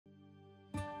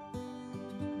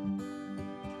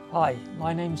Hi,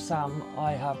 my name's Sam.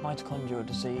 I have mitochondrial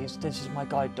disease. This is my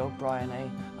guide dog Bryony,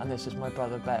 and this is my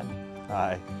brother Ben.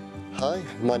 Hi. Hi,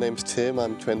 my name's Tim,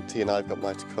 I'm 20 and I've got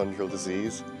mitochondrial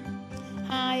disease.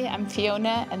 Hi, I'm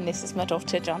Fiona and this is my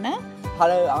daughter Donna.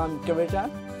 Hello, I'm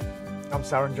Girijan. I'm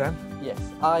Saranjan. Yes,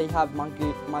 I have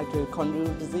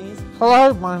mitochondrial disease.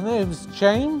 Hello, my name's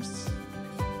James,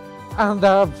 and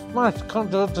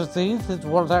mitochondrial disease is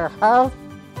what I have.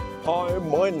 Hi,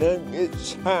 my name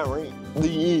is Harry.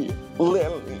 The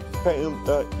Lily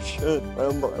Foundation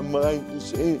are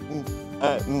amazing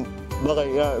and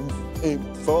they have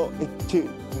invited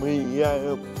me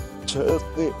to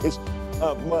this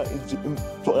amazing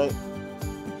place.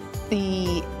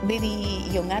 The Lily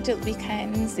Young Adult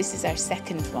Weekends, this is our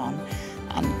second one,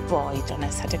 and boy,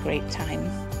 Donna's had a great time.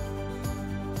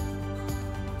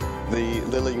 The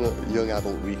Lily Young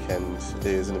Adult Weekend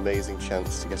is an amazing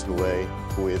chance to get away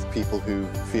with people who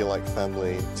feel like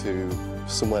family to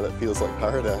somewhere that feels like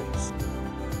paradise.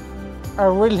 I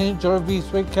really enjoy these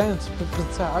weekends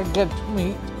because I get to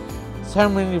meet so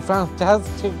many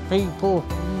fantastic people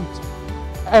and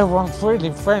everyone's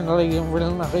really friendly and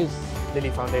really nice. Lily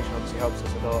Foundation obviously helps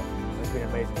us a lot. It's been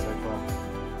amazing so far.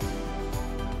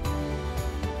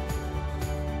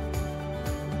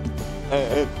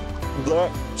 And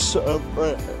that's